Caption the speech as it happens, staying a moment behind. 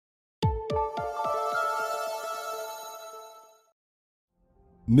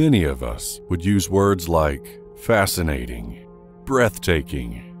Many of us would use words like fascinating,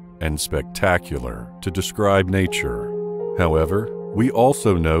 breathtaking, and spectacular to describe nature. However, we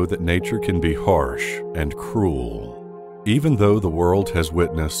also know that nature can be harsh and cruel. Even though the world has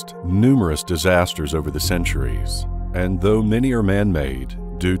witnessed numerous disasters over the centuries, and though many are man-made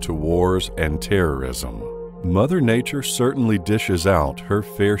due to wars and terrorism, Mother Nature certainly dishes out her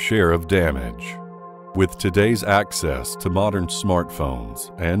fair share of damage. With today's access to modern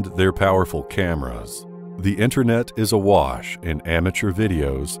smartphones and their powerful cameras, the internet is awash in amateur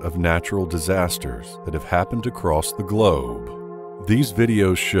videos of natural disasters that have happened across the globe. These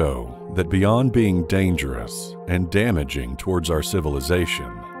videos show that beyond being dangerous and damaging towards our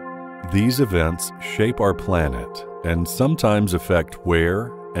civilization, these events shape our planet and sometimes affect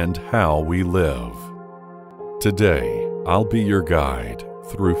where and how we live. Today, I'll be your guide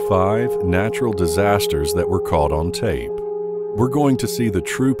through 5 natural disasters that were caught on tape. We're going to see the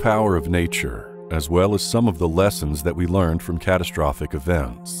true power of nature, as well as some of the lessons that we learned from catastrophic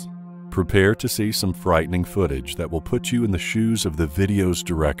events. Prepare to see some frightening footage that will put you in the shoes of the video's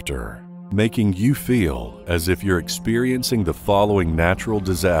director, making you feel as if you're experiencing the following natural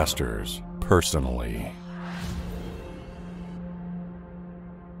disasters personally.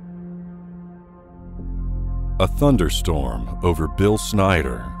 A thunderstorm over Bill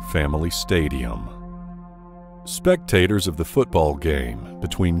Snyder Family Stadium. Spectators of the football game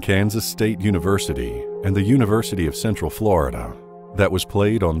between Kansas State University and the University of Central Florida that was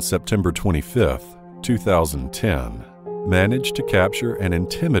played on September 25, 2010, managed to capture an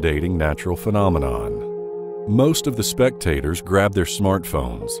intimidating natural phenomenon. Most of the spectators grabbed their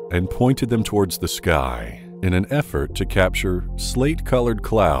smartphones and pointed them towards the sky in an effort to capture slate-colored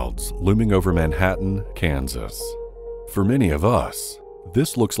clouds looming over Manhattan, Kansas. For many of us,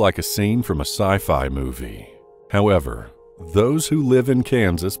 this looks like a scene from a sci-fi movie. However, those who live in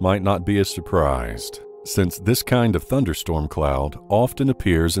Kansas might not be as surprised, since this kind of thunderstorm cloud often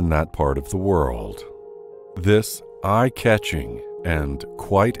appears in that part of the world. This eye-catching and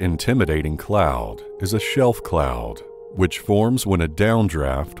quite intimidating cloud is a shelf cloud, which forms when a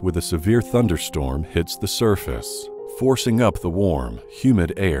downdraft with a severe thunderstorm hits the surface, forcing up the warm,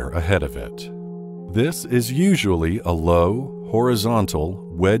 humid air ahead of it. This is usually a low, horizontal,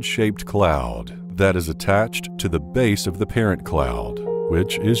 wedge-shaped cloud that is attached to the base of the parent cloud,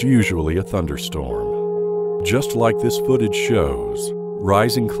 which is usually a thunderstorm. Just like this footage shows,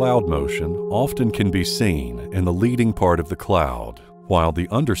 rising cloud motion often can be seen in the leading part of the cloud, while the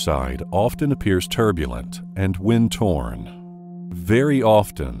underside often appears turbulent and wind-torn. Very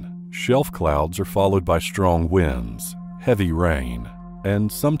often, shelf clouds are followed by strong winds, heavy rain,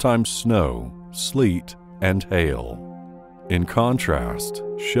 and sometimes snow, sleet, and hail. In contrast,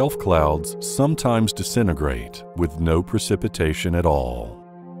 shelf clouds sometimes disintegrate with no precipitation at all.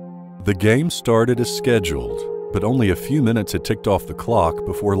 The game started as scheduled, but only a few minutes had ticked off the clock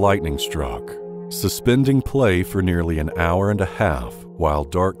before lightning struck, suspending play for nearly an hour and a half while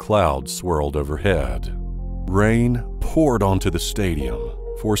dark clouds swirled overhead. Rain poured onto the stadium,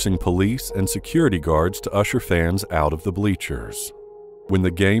 forcing police and security guards to usher fans out of the bleachers. When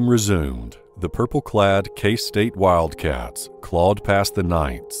the game resumed, the purple-clad K-State Wildcats clawed past the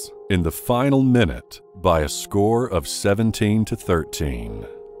Knights in the final minute by a score of 17-13.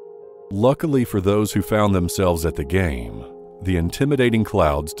 Luckily for those who found themselves at the game, the intimidating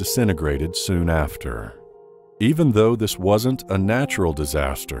clouds disintegrated soon after. Even though this wasn't a natural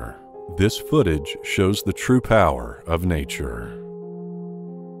disaster, this footage shows the true power of nature.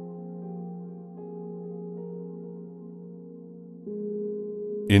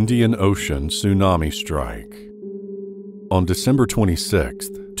 Indian Ocean Tsunami Strike. On December 26,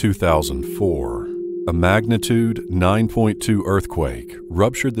 2004, a magnitude 9.2 earthquake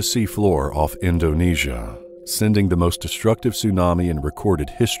ruptured the seafloor off Indonesia, sending the most destructive tsunami in recorded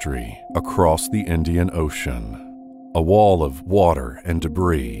history across the Indian Ocean. A wall of water and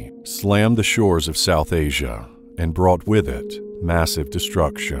debris slammed the shores of South Asia and brought with it massive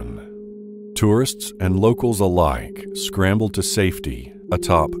destruction. Tourists and locals alike scrambled to safety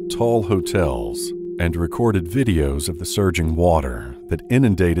atop tall hotels and recorded videos of the surging water that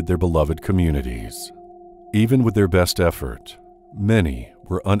inundated their beloved communities. Even with their best effort, many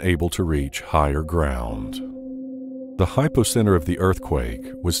were unable to reach higher ground. The hypocenter of the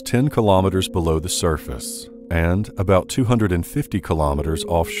earthquake was 10 kilometers below the surface and about 250 kilometers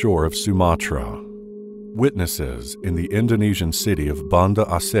offshore of Sumatra. Witnesses in the Indonesian city of Banda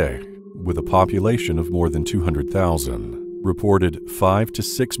Aceh, with a population of more than 200,000, reported 5 to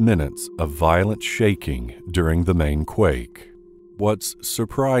 6 minutes of violent shaking during the main quake. What's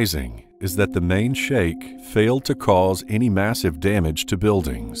surprising is that the main shake failed to cause any massive damage to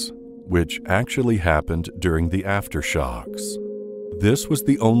buildings, which actually happened during the aftershocks. This was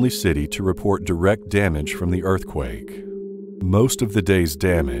the only city to report direct damage from the earthquake. Most of the day's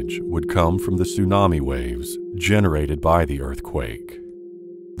damage would come from the tsunami waves generated by the earthquake.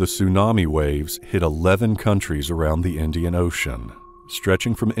 The tsunami waves hit 11 countries around the Indian Ocean,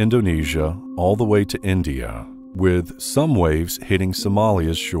 stretching from Indonesia all the way to India, with some waves hitting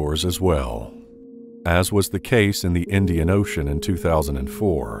Somalia's shores as well. As was the case in the Indian Ocean in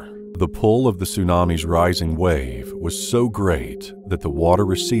 2004, the pull of the tsunami's rising wave was so great that the water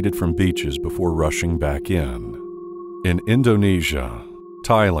receded from beaches before rushing back in. In Indonesia,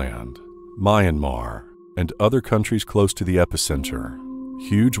 Thailand, Myanmar, and other countries close to the epicenter,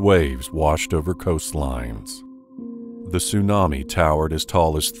 huge waves washed over coastlines. The tsunami towered as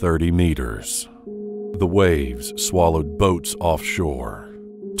tall as 30 meters. The waves swallowed boats offshore,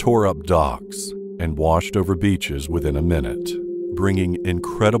 tore up docks, and washed over beaches within a minute, bringing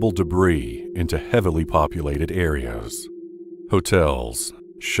incredible debris into heavily populated areas. Hotels,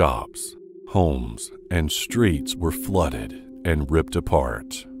 shops, homes, and streets were flooded and ripped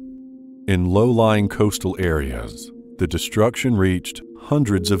apart. In low-lying coastal areas, the destruction reached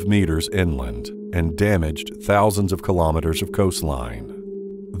hundreds of meters inland and damaged thousands of kilometers of coastline.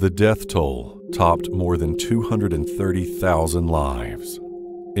 The death toll topped more than 230,000 lives.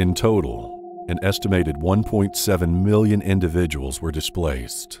 In total, an estimated 1.7 million individuals were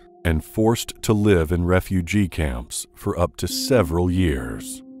displaced and forced to live in refugee camps for up to several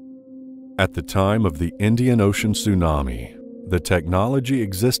years. At the time of the Indian Ocean tsunami, the technology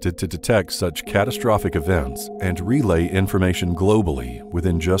existed to detect such catastrophic events and relay information globally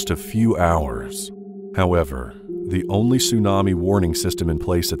within just a few hours. However, the only tsunami warning system in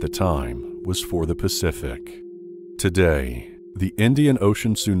place at the time was for the Pacific. Today, the Indian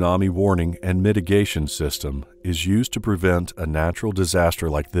Ocean Tsunami Warning and Mitigation System is used to prevent a natural disaster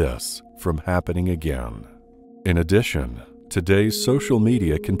like this from happening again. In addition, today's social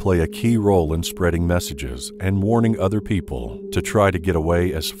media can play a key role in spreading messages and warning other people to try to get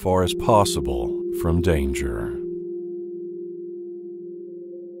away as far as possible from danger.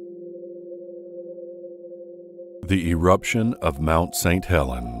 The eruption of Mount St.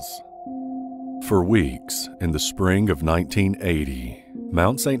 Helens. For weeks in the spring of 1980,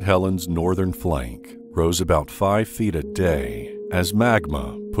 Mount St. Helens' northern flank rose about 5 feet a day as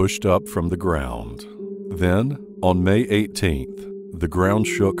magma pushed up from the ground. Then, on May 18th, the ground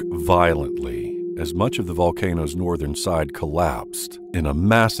shook violently as much of the volcano's northern side collapsed in a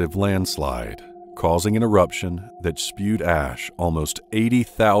massive landslide, causing an eruption that spewed ash almost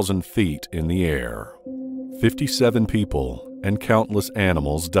 80,000 feet in the air. 57 people and countless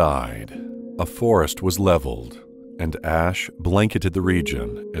animals died. A forest was leveled, and ash blanketed the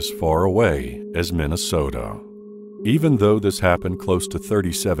region as far away as Minnesota. Even though this happened close to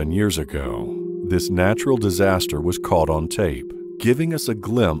 37 years ago, this natural disaster was caught on tape, giving us a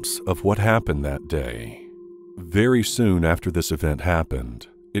glimpse of what happened that day. Very soon after this event happened,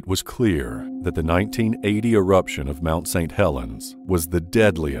 it was clear that the 1980 eruption of Mount St. Helens was the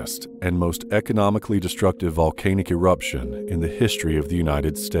deadliest and most economically destructive volcanic eruption in the history of the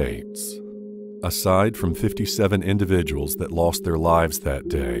United States. Aside from 57 individuals that lost their lives that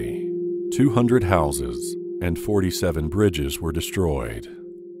day, 200 houses and 47 bridges were destroyed.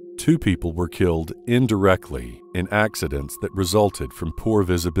 2 people were killed indirectly in accidents that resulted from poor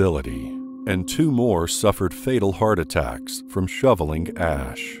visibility, and 2 more suffered fatal heart attacks from shoveling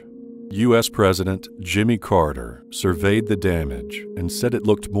ash. U.S. President Jimmy Carter surveyed the damage and said it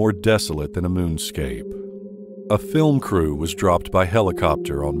looked more desolate than a moonscape. A film crew was dropped by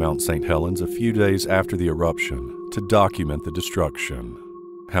helicopter on Mount St. Helens a few days after the eruption to document the destruction.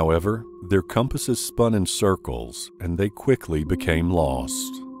 However, their compasses spun in circles and they quickly became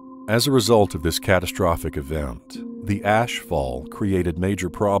lost. As a result of this catastrophic event, the ash fall created major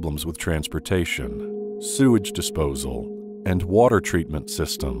problems with transportation, sewage disposal, and water treatment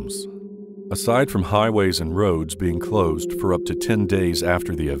systems. Aside from highways and roads being closed for up to 10 days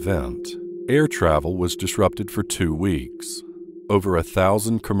after the event, air travel was disrupted for 2 weeks. Over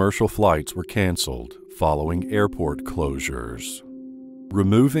 1,000 commercial flights were canceled following airport closures.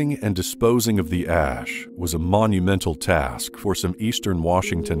 Removing and disposing of the ash was a monumental task for some eastern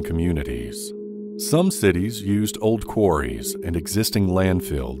Washington communities. Some cities used old quarries and existing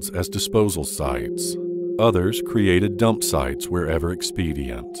landfills as disposal sites. Others created dump sites wherever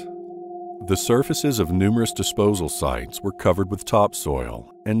expedient. The surfaces of numerous disposal sites were covered with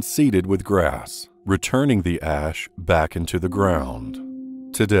topsoil and seeded with grass, returning the ash back into the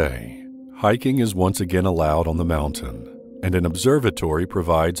ground. Today, hiking is once again allowed on the mountain, and an observatory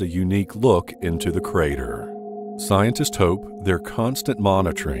provides a unique look into the crater. Scientists hope their constant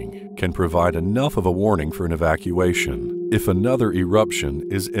monitoring can provide enough of a warning for an evacuation if another eruption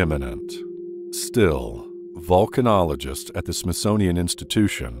is imminent. Still, volcanologists at the Smithsonian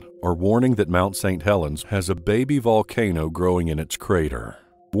Institution are warning that Mount St. Helens has a baby volcano growing in its crater,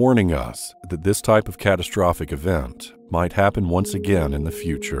 warning us that this type of catastrophic event might happen once again in the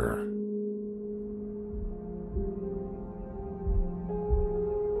future.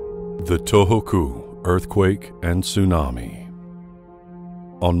 The Tohoku Earthquake and Tsunami.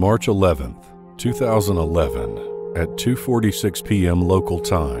 On March 11, 2011, at 2:46 p.m. local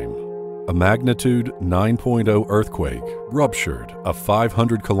time, a magnitude 9.0 earthquake ruptured a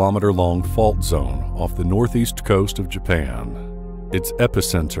 500-kilometer-long fault zone off the northeast coast of Japan. Its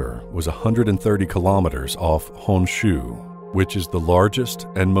epicenter was 130 kilometers off Honshu, which is the largest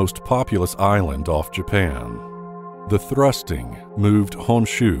and most populous island off Japan. The thrusting moved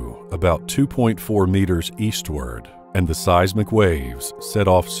Honshu about 2.4 meters eastward, and the seismic waves set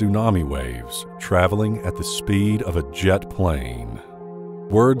off tsunami waves traveling at the speed of a jet plane.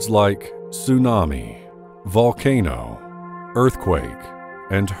 Words like tsunami, volcano, earthquake,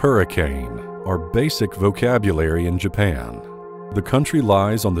 and hurricane are basic vocabulary in Japan. The country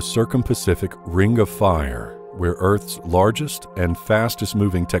lies on the Circum-Pacific Ring of Fire, where Earth's largest and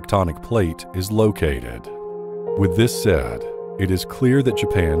fastest-moving tectonic plate is located. With this said, it is clear that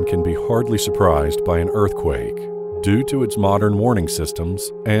Japan can be hardly surprised by an earthquake due to its modern warning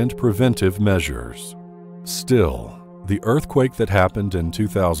systems and preventive measures. Still, the earthquake that happened in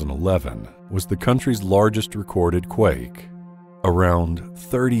 2011 was the country's largest recorded quake. Around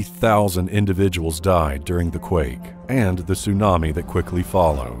 30,000 individuals died during the quake and the tsunami that quickly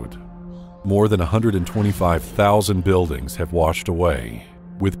followed. More than 125,000 buildings have washed away,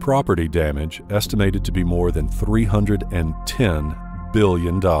 with property damage estimated to be more than $310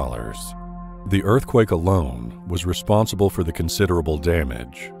 billion. The earthquake alone was responsible for the considerable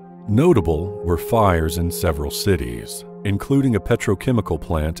damage. Notable were fires in several cities, including a petrochemical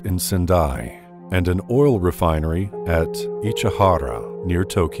plant in Sendai and an oil refinery at Ichihara near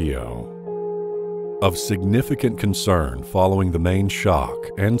Tokyo. Of significant concern following the main shock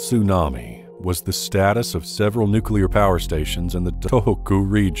and tsunami was the status of several nuclear power stations in the Tohoku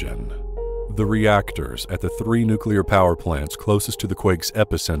region. The reactors at the 3 nuclear power plants closest to the quake's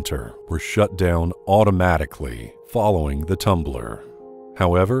epicenter were shut down automatically following the tumbler.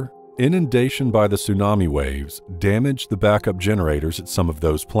 However, inundation by the tsunami waves damaged the backup generators at some of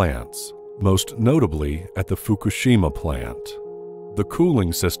those plants, most notably at the Fukushima plant. The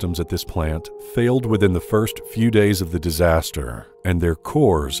cooling systems at this plant failed within the first few days of the disaster, and their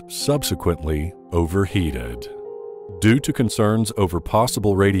cores subsequently overheated. Due to concerns over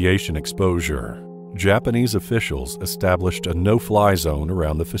possible radiation exposure, Japanese officials established a no-fly zone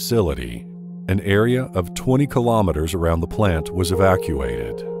around the facility. An area of 20 kilometers around the plant was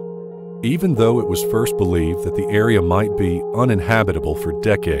evacuated. Even though it was first believed that the area might be uninhabitable for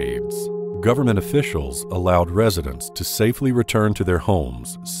decades, government officials allowed residents to safely return to their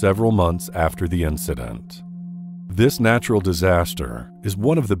homes several months after the incident. This natural disaster is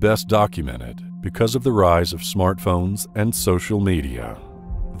one of the best documented because of the rise of smartphones and social media.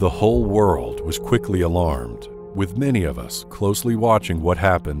 The whole world was quickly alarmed, with many of us closely watching what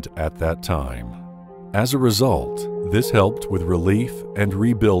happened at that time. As a result, this helped with relief and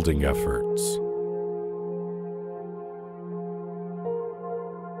rebuilding efforts.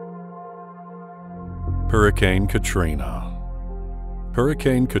 Hurricane Katrina.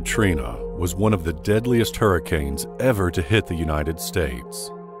 Hurricane Katrina was one of the deadliest hurricanes ever to hit the United States.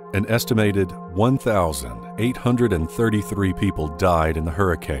 An estimated 1,833 people died in the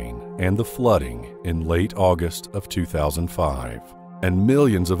hurricane and the flooding in late August of 2005, and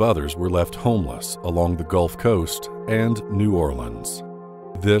millions of others were left homeless along the Gulf Coast and New Orleans.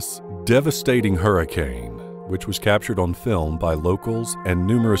 This devastating hurricane, which was captured on film by locals and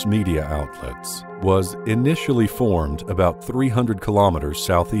numerous media outlets, was initially formed about 300 kilometers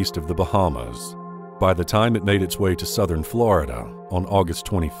southeast of the Bahamas. By the time it made its way to southern Florida on August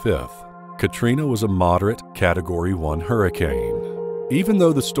 25th, Katrina was a moderate Category 1 hurricane. Even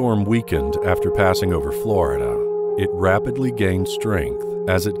though the storm weakened after passing over Florida, it rapidly gained strength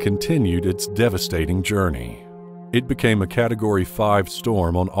as it continued its devastating journey. It became a Category 5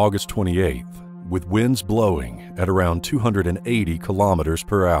 storm on August 28th, with winds blowing at around 280 kilometers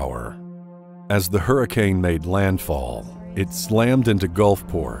per hour. As the hurricane made landfall, it slammed into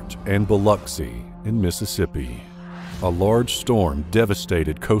Gulfport and Biloxi in Mississippi. A large storm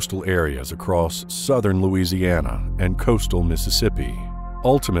devastated coastal areas across southern Louisiana and coastal Mississippi.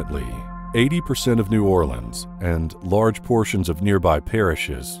 Ultimately, 80% of New Orleans and large portions of nearby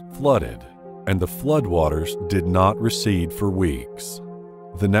parishes flooded, and the floodwaters did not recede for weeks.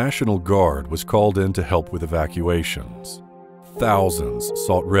 The National Guard was called in to help with evacuations. Thousands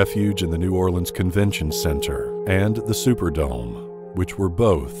sought refuge in the New Orleans Convention Center and the Superdome, which were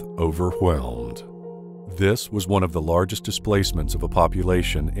both overwhelmed. This was one of the largest displacements of a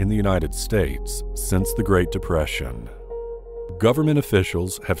population in the United States since the Great Depression. Government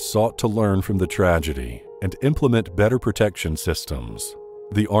officials have sought to learn from the tragedy and implement better protection systems.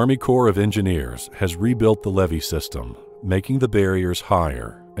 The Army Corps of Engineers has rebuilt the levee system, making the barriers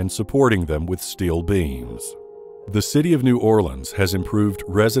higher and supporting them with steel beams. The City of New Orleans has improved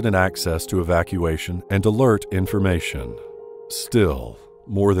resident access to evacuation and alert information. Still,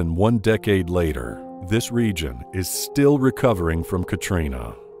 more than 1 decade later, this region is still recovering from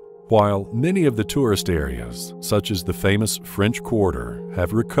Katrina. While many of the tourist areas, such as the famous French Quarter,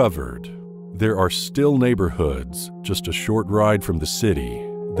 have recovered, there are still neighborhoods just a short ride from the city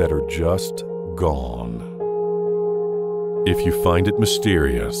that are just gone. If you find it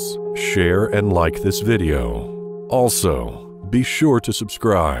mysterious, share and like this video. Also, be sure to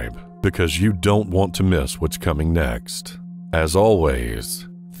subscribe because you don't want to miss what's coming next. As always,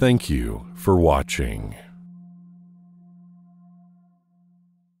 thank you for watching.